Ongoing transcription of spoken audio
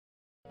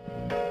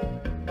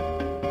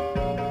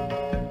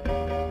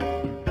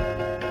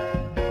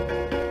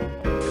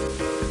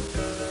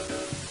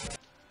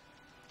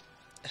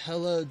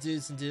Hello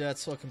dudes and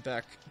dudettes, welcome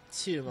back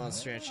to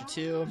Monster Rancher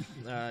 2.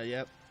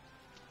 Yep.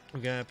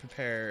 I'm gonna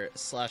prepare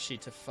Slashy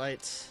to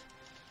fight.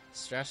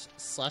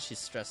 Slashy's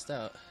stressed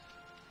out.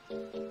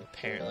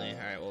 Apparently.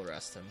 Alright, we'll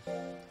rest him.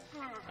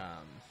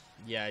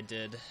 Yeah, I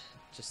did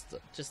just the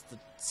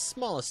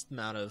smallest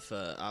amount of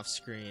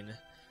off-screen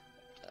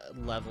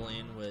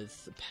leveling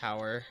with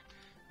power.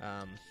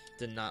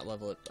 Did not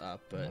level it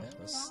up, but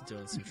was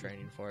doing some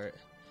training for it.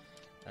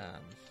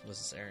 Was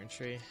this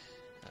errantry?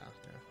 Oh,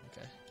 no,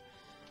 okay.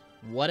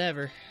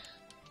 Whatever.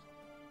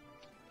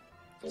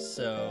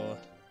 So,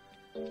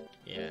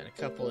 yeah, in a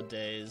couple of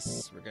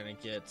days, we're gonna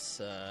get,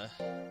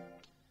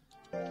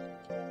 we're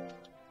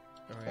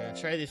gonna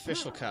try the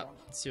official cup,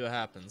 see what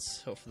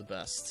happens, hope for the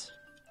best.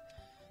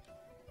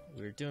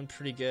 We were doing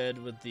pretty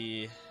good with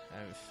the,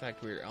 in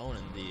fact, we were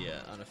owning the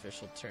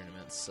unofficial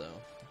tournaments, so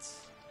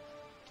it's,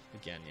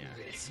 again, yeah,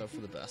 let's hope for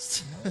the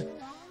best. I'm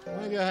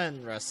gonna go ahead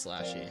and rest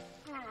Slashy.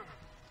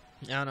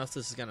 I don't know if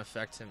this is gonna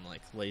affect him,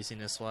 like,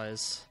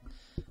 laziness-wise.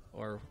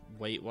 Or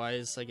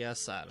weight-wise, I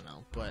guess. I don't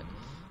know. But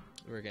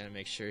we're gonna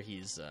make sure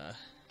he's,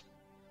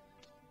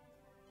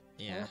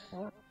 yeah.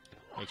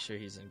 Make sure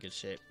he's in good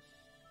shape.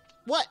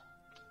 What?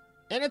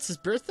 And it's his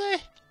birthday?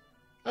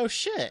 Oh,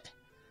 shit.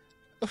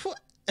 What?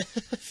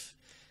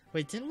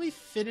 Wait, didn't we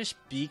finish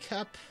B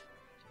Cup?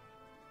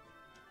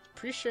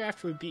 Pretty sure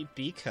after we beat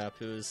B Cup,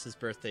 it was his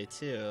birthday,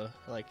 too.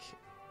 Like,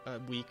 a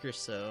week or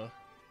so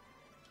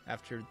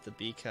after the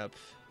B Cup.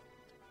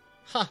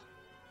 Huh.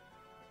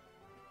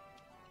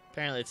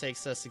 Apparently it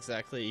takes us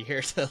exactly a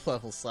year to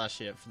level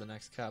Slashy up for the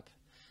next cup.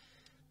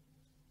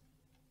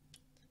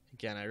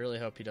 Again, I really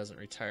hope he doesn't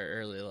retire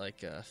early like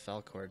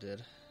Falcor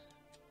did.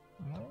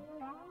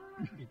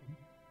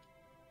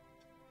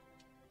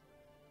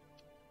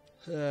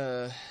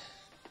 Yeah.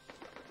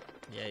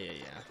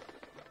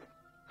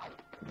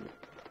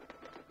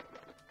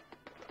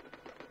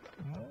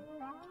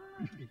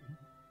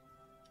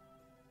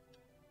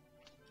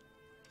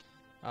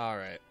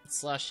 Alright,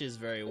 Slashy is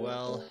very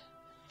well.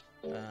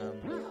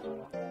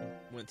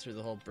 Went through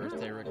the whole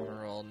birthday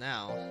rigmarole.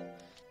 Now,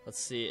 let's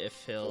see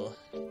if he'll,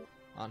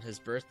 on his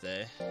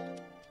birthday,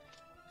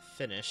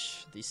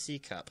 finish the C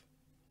Cup.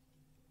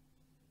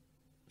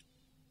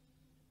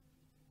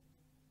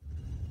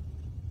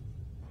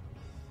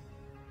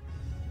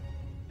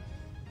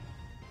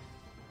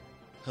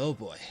 Oh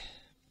boy.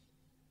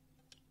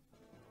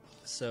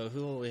 So,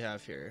 who will we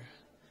have here?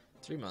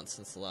 3 months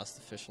since the last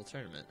official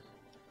tournament.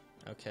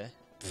 Okay.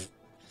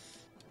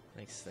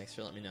 Thanks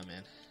for letting me know,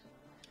 man.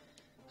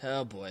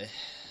 Oh boy.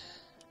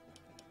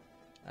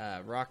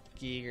 Rock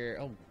Giger.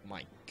 Oh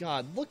my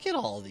god, look at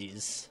all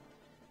these.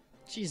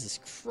 Jesus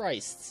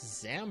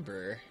Christ.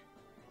 Zamber.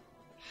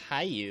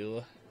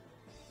 Hayu.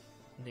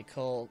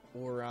 Nicole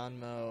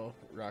Oranmo.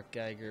 Rock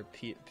Geiger.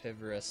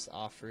 Pivorus.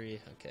 Offrey.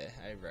 Okay,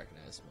 I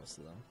recognize most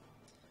of them.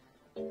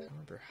 I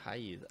remember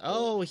Hayu.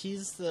 Oh,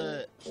 he's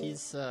one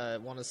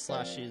of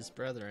Slashy's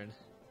brethren.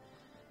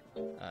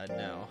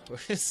 No.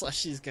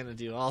 Slashy's gonna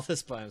do all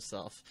this by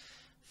himself.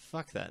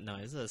 Fuck that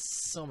noise. There's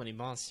so many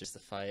monsters to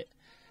fight.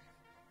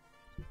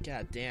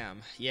 God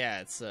damn.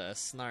 Yeah, it's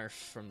Snarf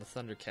from the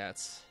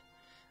Thundercats.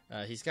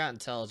 He's got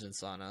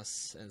intelligence on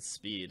us and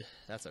speed.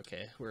 That's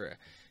okay. We're a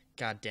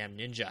goddamn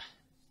ninja.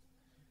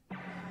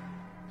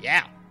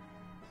 Yeah!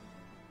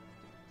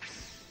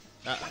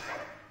 Uh-oh.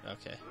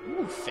 Okay.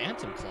 Ooh,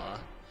 Phantom Claw.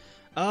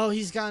 Oh,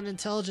 he's got an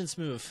intelligence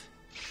move.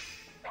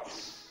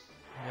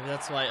 Maybe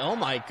that's why. Oh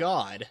my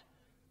god!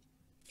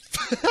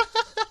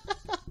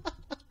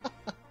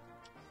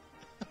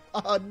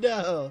 Oh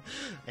no!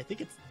 I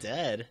think it's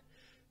dead.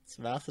 Its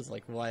mouth is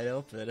like wide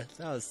open.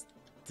 That was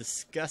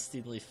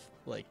disgustingly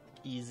like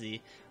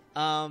easy.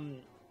 Yeah,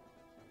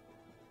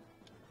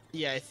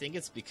 I think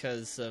it's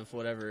because of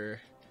whatever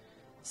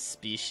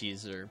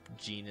species or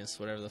genus,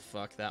 whatever the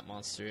fuck that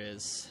monster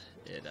is.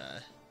 It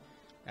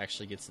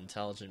actually gets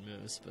intelligent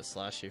moves, but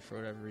Slashy for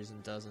whatever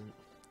reason doesn't.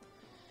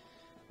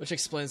 Which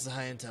explains the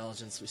high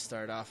intelligence we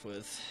start off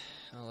with.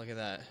 Oh, look at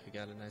that. We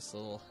got a nice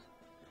little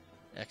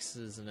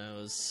X's and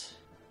O's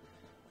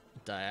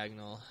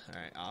diagonal.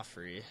 Alright,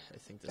 Offrey. I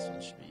think this one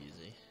should be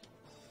easy.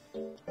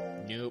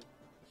 Nope.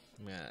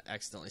 I'm gonna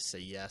accidentally say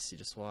yes, you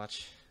just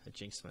watch. I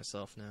jinxed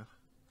myself now.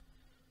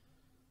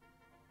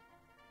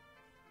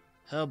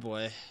 Oh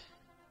boy.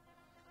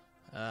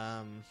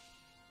 Yeah,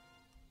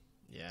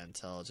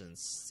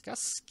 intelligence. It's got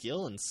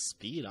skill and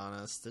speed on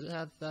us. Did it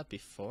have that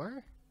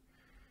before?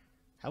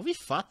 Have we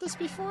fought this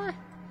before?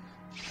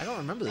 I don't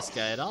remember this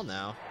guy at all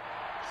now.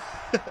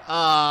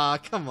 Aw,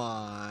 come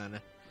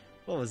on.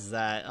 What was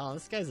that? Oh,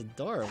 this guy's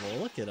adorable.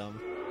 Look at him.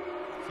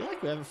 I feel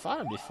like we haven't fought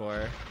him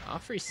before.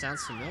 Offrey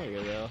sounds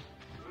familiar, though.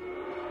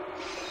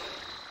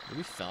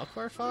 Maybe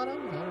Falcor fought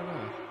him? I don't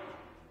know.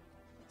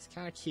 He's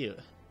kind of cute.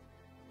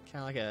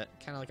 Kind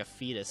of like a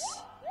fetus.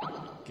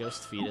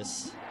 Ghost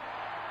fetus.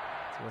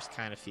 It's the worst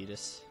kind of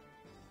fetus.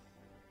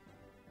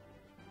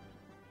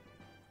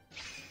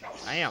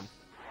 I am.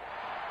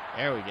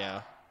 There we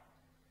go.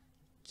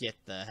 Get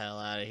the hell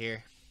out of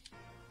here.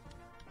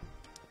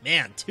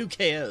 Man, 2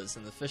 KOs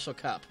in the official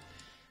cup.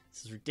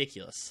 This is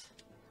ridiculous.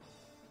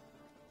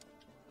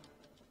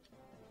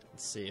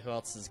 Let's see, who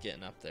else is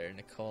getting up there?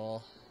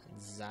 Nicole,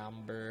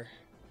 Zamber.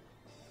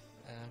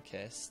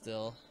 Okay,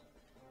 still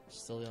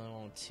the only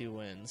one with 2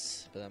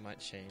 wins, but that might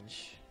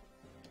change.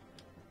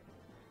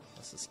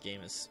 Unless this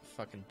game is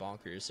fucking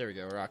bonkers. There we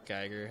go, Rock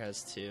Geiger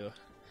has 2.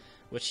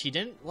 Which he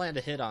didn't land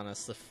a hit on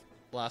us the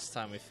last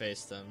time we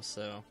faced him,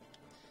 so...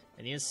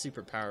 And he is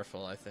super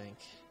powerful, I think.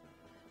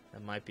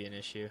 That might be an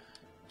issue.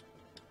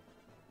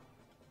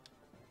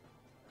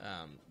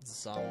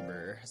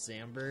 Zamber.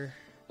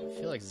 I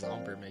feel like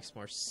Zomber makes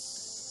more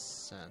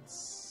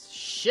sense.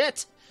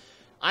 Shit!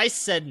 I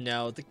said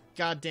no. The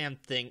goddamn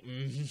thing.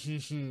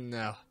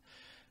 No.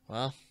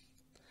 Well,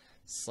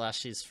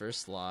 Slashy's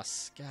first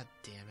loss. God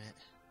damn it.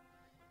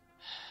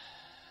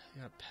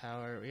 We got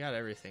power. We got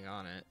everything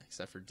on it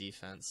except for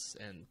defense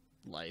and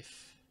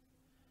life.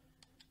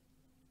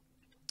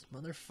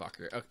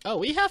 Motherfucker. Oh,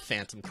 we have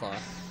Phantom Claw.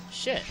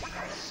 Shit.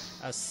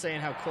 I was saying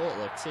how cool it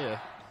looked too.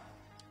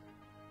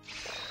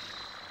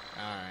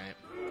 Alright.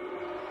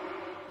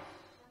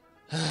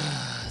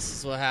 This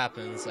is what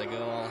happens. I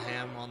go all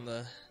ham on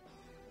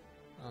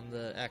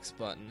the X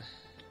button.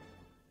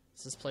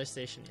 Is this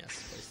PlayStation? Yes,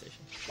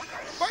 PlayStation.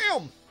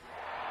 BAM!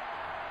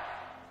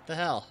 The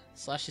hell?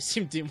 Slashy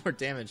seemed to do more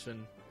damage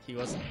when he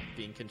wasn't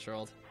being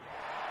controlled.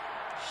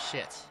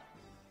 Shit.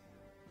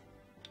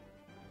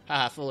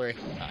 Haha, foolery.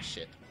 Ah,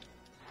 shit.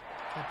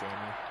 God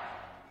damn you.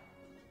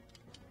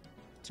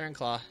 Turn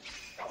Claw.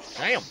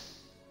 Damn!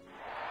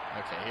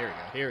 Okay,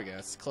 here we go.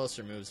 It's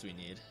closer moves we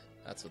need.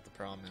 That's what the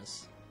problem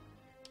is.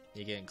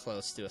 You're getting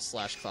close to a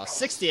Slash Claw.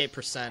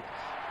 68%.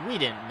 We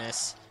didn't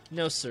miss.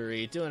 No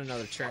siree. Doing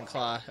another Turn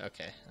Claw.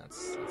 Okay,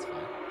 that's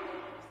fine.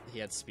 He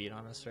had speed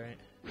on us, right?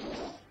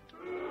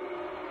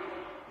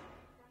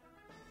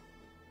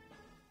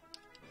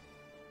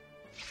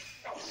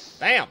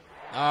 Bam!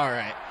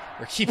 Alright.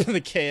 We're keeping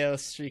the KO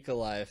streak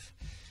alive.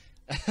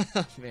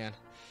 Man.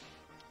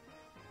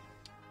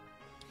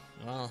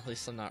 Well, at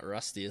least I'm not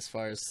rusty as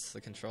far as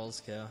the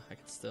controls go. I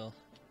can still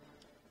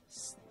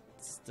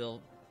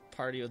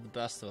party with the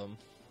best of them.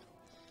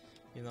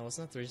 You know,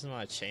 wasn't that the reason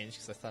why I changed?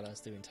 Because I thought I was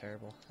doing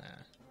terrible.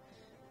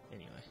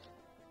 Anyway.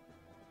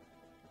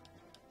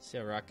 See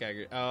how Rock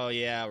Geiger... Oh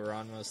yeah,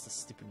 Ronmo's the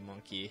stupid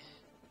monkey.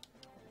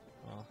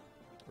 Well,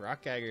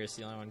 Rock Geiger is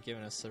the only one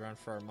giving us a run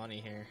for our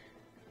money here.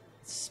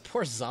 This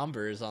poor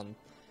Zomber is on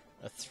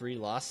a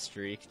 3-loss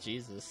streak.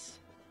 Jesus.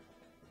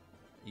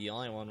 The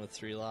only one with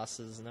 3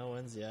 losses, no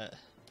wins yet.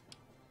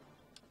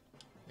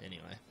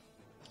 Anyway.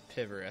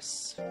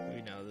 Pivorous.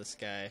 We know this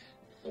guy.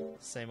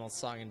 Same old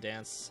song and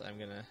dance. I'm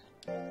gonna...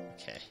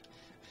 Okay.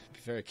 Be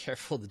very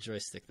careful with the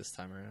joystick this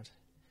time around.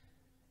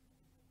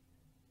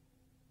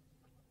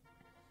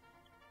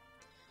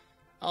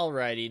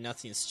 Alrighty,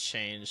 nothing's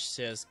changed.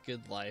 She has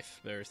good life,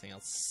 but everything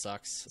else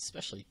sucks.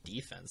 Especially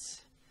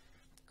defense.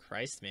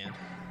 Christ, man.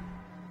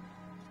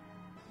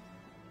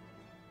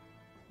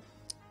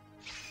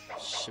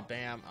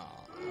 Shabam.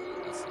 Oh,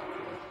 that's not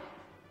cool.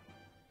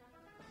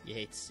 You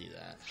hate to see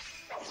that.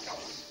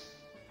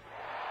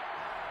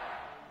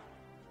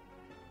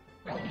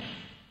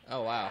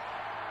 Oh, wow.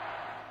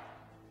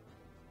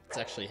 It's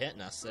actually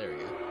hitting us. There we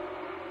go.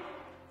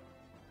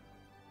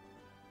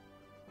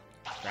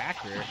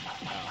 Cracker? Oh.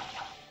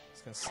 I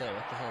was gonna say,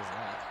 what the hell is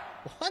that?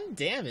 1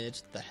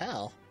 damage? What the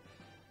hell?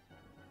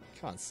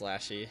 Come on,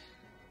 Slashy.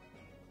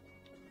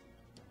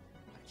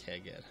 Okay,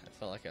 good. I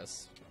felt like I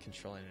was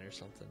controlling it or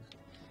something.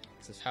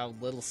 Because of how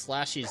little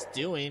Slashy's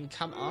doing.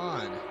 Come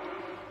on!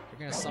 You're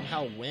gonna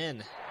somehow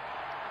win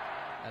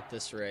at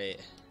this rate.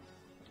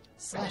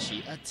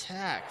 Slashy,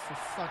 attack! For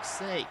fuck's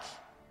sake!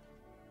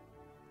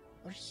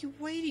 What are you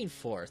waiting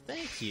for?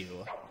 Thank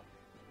you!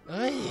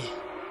 Ay.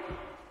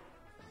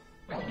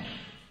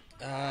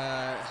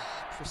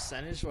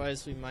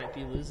 Percentage-wise, we might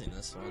be losing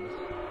this one.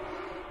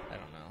 I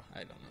don't know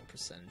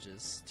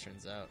percentages,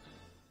 turns out.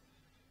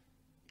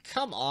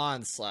 Come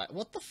on, Slash.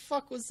 What the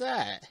fuck was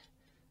that?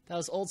 That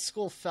was old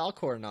school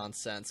Falcor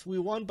nonsense. We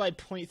won by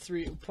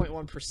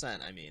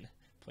 0.1%, I mean.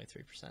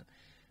 0.3%.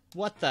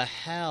 What the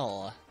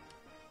hell?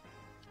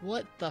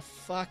 What the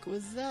fuck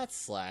was that,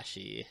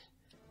 Slashy?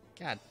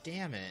 God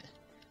damn it.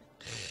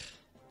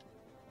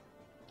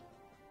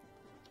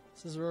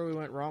 This is where we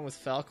went wrong with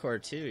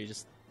Falcor, too. He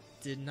just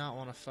did not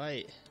want to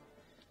fight.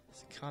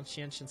 He's a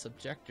conscientious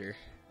objector.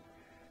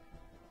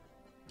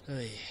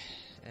 Oy.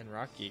 And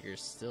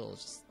Rockyeager's still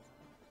just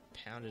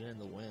pounding in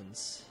the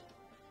wins.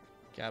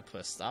 Gotta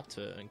put a stop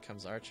to it when it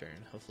comes our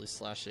turn. Hopefully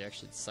Slashy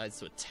actually decides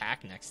to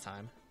attack next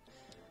time.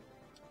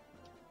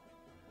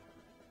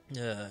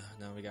 No,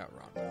 we got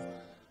Ronmo.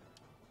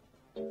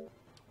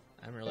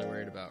 I'm really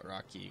worried about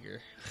Rockyeager.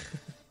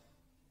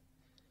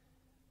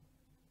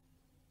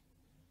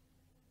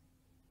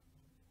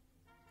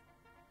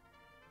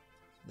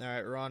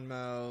 Alright,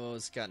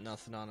 Ronmo's got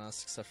nothing on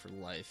us except for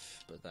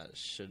life, but that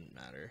shouldn't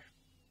matter.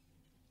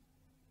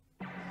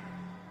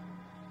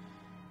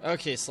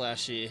 Okay,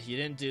 Slashy, you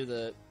didn't do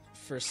the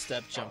first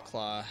step jump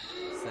claw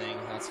thing.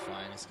 That's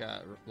fine. He's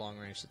got long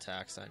range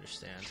attacks, I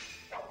understand.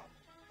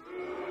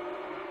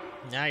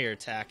 Now you're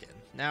attacking.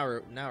 Now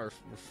we're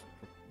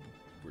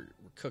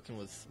cooking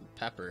with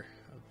pepper.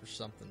 or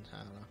something. I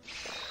don't know.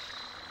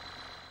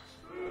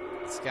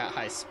 It's got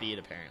high speed,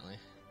 apparently.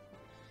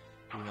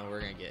 Even though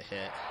we're gonna get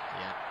hit.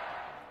 Yeah.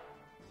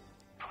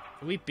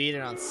 We beat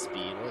it on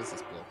speed. What is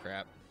this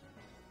bullcrap?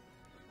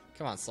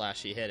 Come on,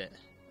 Slashy, hit it.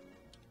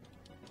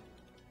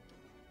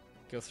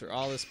 Go through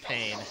all this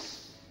pain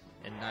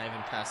and not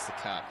even pass the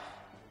cup.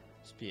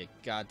 Just be a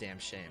goddamn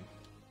shame.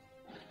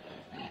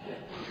 Okay,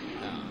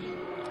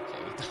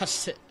 we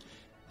dodged it.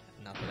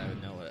 Not that I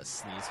would know what a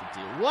sneeze would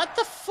do. What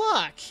the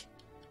fuck?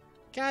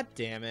 God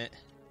damn it.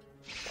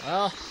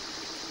 Well,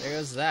 there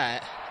goes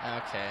that.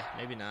 Okay,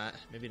 maybe not.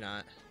 Maybe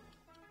not.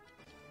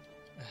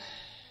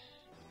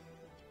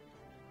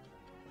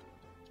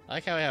 I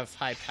like how we have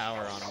high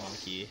power on a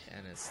monkey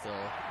and it still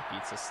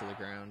beats us to the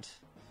ground.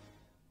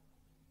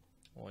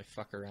 While we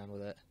fuck around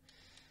with it.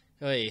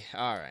 Hey,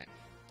 alright.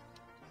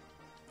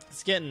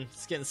 It's getting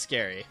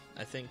scary.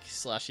 I think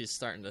Slashy's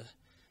starting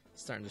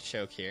to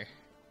choke here.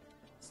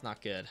 It's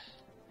not good.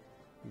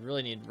 We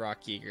really need Rock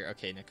Eager.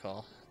 Okay,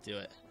 Nicole, do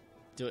it.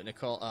 Do it,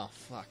 Nicole. Oh,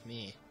 fuck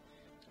me.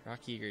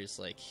 Rock Eager's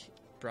like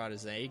brought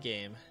his A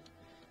game.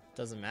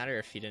 Doesn't matter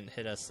if he didn't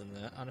hit us in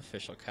the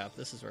unofficial cup.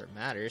 This is where it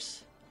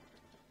matters.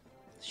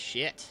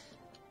 Shit.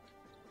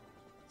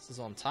 This is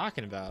what I'm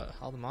talking about.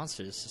 All the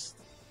monsters just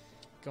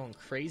going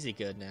crazy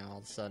good now all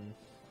of a sudden.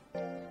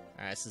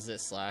 Alright, this is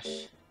it, Slash.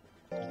 You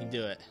can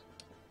do it.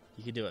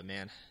 You can do it,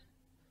 man.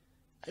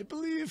 I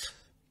believe.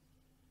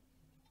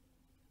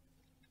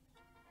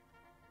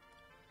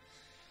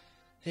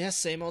 Yeah,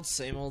 same old,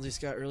 same old. He's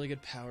got really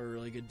good power,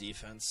 really good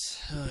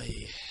defense.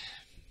 Oy.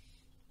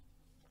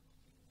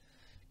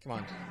 Come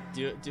on,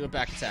 do a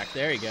back attack.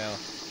 There you go.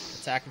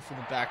 Attacking from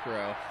the back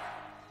row.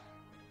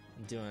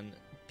 I'm doing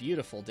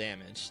beautiful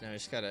damage. Now we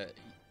just gotta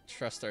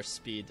trust our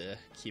speed to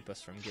keep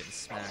us from getting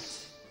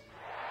smacked.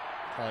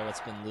 Probably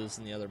what's been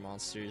losing the other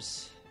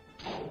monsters.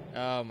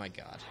 Oh my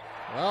god.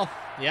 Well,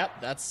 yep,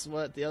 that's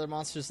what the other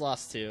monsters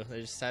lost to.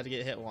 They just had to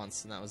get hit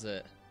once, and that was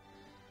it.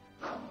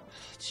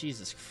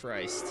 Jesus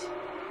Christ.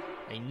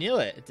 I knew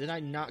it. Did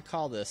I not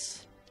call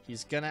this?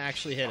 He's gonna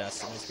actually hit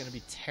us, and it's gonna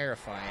be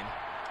terrifying.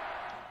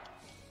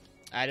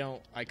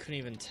 I couldn't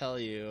even tell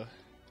you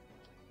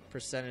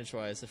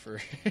percentage-wise if we're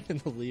in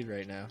the lead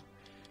right now.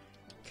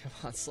 Come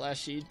on,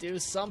 Slashy, do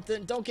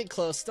something. Don't get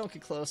close, don't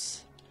get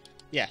close.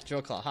 Yeah,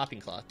 Drill Claw, Hopping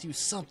Claw. Do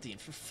something,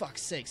 for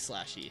fuck's sake,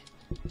 Slashy.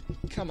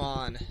 Come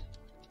on.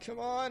 Come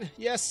on.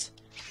 Yes.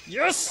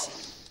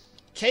 Yes!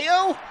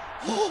 KO!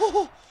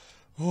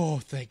 Oh,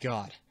 thank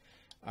God.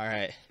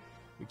 Alright.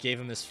 We gave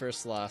him his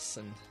first loss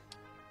and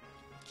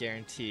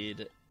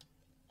guaranteed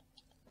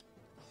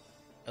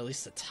at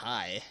least a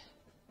tie.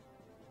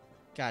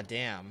 God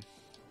damn.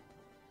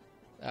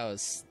 That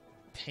was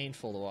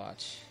painful to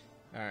watch.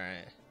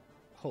 Alright.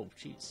 Oh,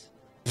 jeez.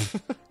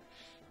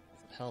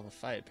 Hell of a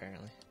fight,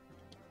 apparently.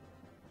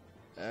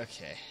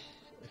 Okay.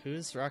 Who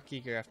does Rock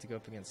Eager have to go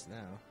up against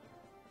now?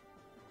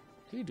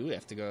 Who do we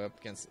have to go up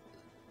against?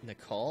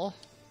 Nicole?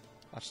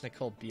 Watch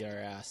Nicole beat our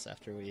ass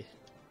after we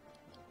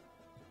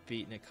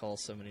beat Nicole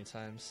so many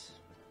times.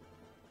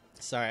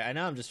 Sorry, I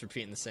know I'm just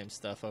repeating the same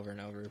stuff over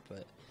and over,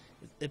 but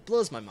it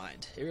blows my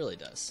mind. It really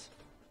does.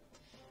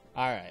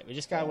 Alright, we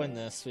just gotta win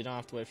this. We don't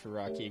have to wait for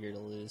Rock Eager to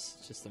lose.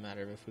 It's just a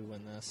matter of if we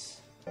win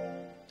this.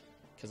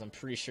 Because I'm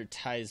pretty sure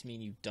ties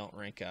mean you don't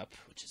rank up,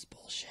 which is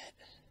bullshit.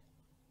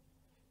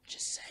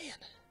 Just saying.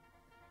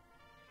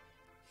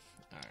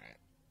 Alright.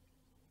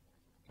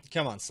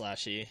 Come on,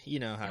 Slashy. You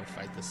know how to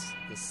fight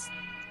this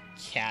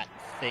cat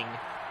thing.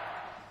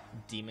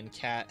 Demon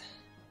cat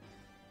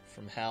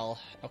from hell.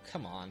 Oh,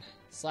 come on.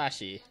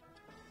 Slashy.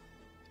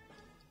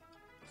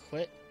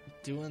 Quit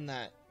doing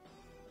that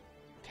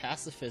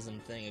pacifism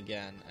thing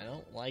again. I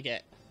don't like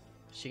it.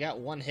 She got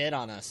one hit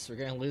on us. We're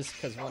gonna lose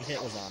because one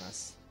hit was on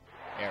us.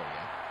 There we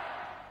go.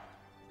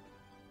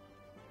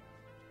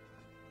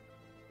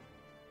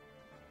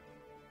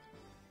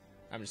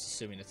 I'm just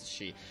assuming it's a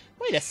she.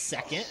 Wait a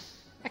second!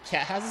 That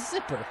cat has a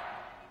zipper!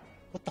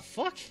 What the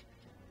fuck?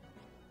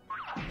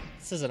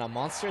 This isn't a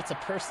monster, it's a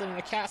person in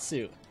a cat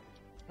suit.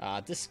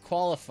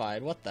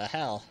 Disqualified. What the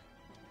hell?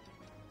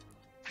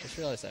 I just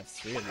realized I have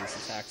 3 of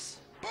these attacks.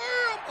 Boom!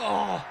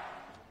 Oh!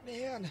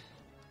 Man.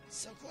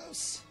 So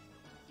close.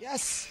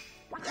 Yes!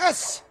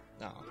 Yes!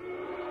 No.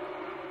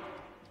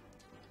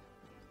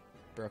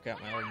 Broke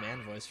out my old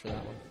man voice for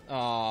that one.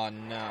 Oh,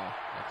 no.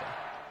 Okay.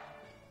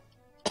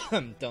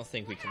 Don't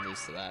think we can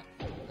lose to that.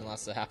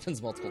 Unless it happens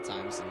multiple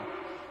times in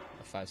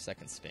a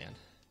 5-second span.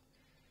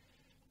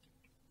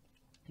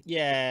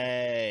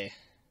 Yay!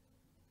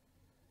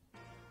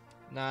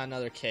 Not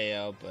another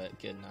KO, but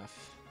good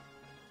enough.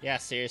 Yeah,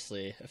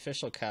 seriously.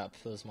 Official Cup,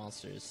 those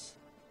monsters.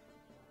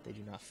 They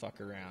do not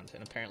fuck around.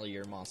 And apparently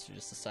your monster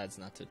just decides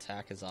not to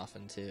attack as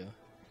often, too.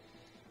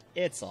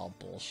 It's all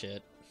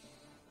bullshit.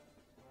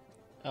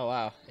 Oh,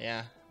 wow.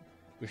 Yeah.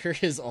 We're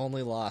his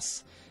only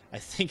loss. I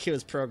think it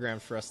was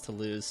programmed for us to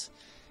lose,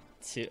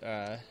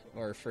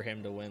 or for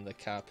him to win the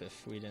cup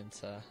if we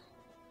didn't, I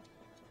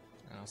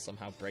don't know,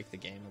 somehow break the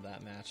game of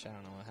that match. I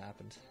don't know what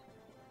happened.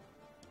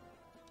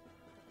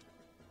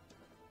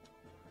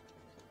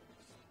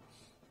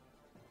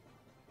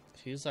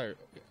 Who's our...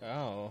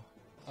 Oh.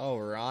 Oh,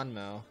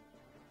 Ranmo.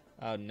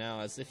 Oh no,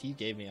 as if you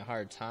gave me a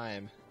hard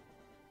time.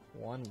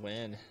 1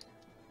 win.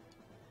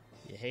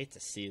 You hate to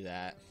see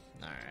that.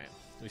 Alright.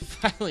 We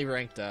finally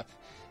ranked up.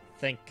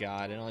 Thank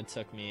God. It only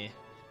took me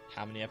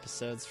how many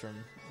episodes from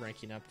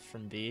ranking up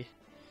from B?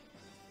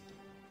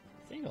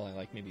 I think only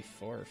like maybe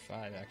 4 or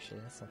 5 actually.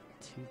 That's not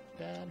too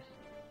bad.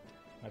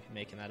 Might be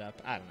making that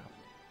up. I don't know.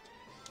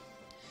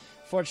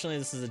 Fortunately,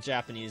 this is a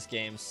Japanese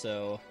game,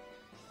 so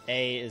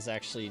A is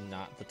actually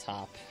not the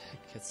top.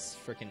 It's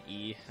freaking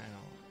E.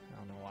 I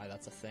don't know why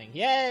that's a thing.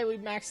 Yay! We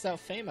maxed out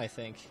fame, I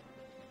think.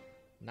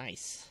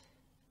 Nice.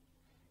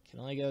 Can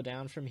only go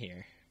down from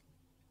here.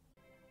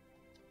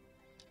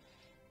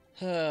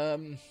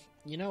 You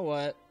know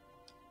what?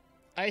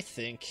 I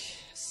think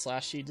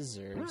Slashy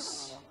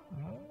deserves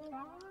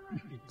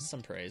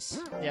some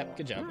praise. Yep,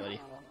 good job, buddy.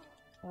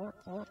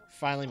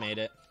 Finally made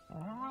it.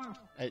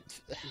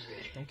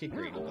 Don't get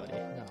greedy, buddy.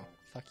 No,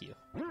 fuck you.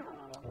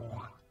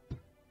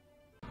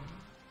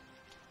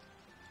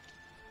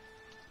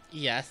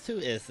 Yes, who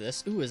is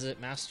this? Ooh, is it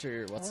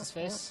Master... What's his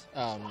face?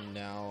 Oh,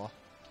 no.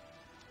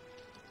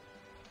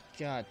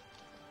 God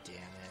damn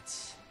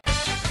it.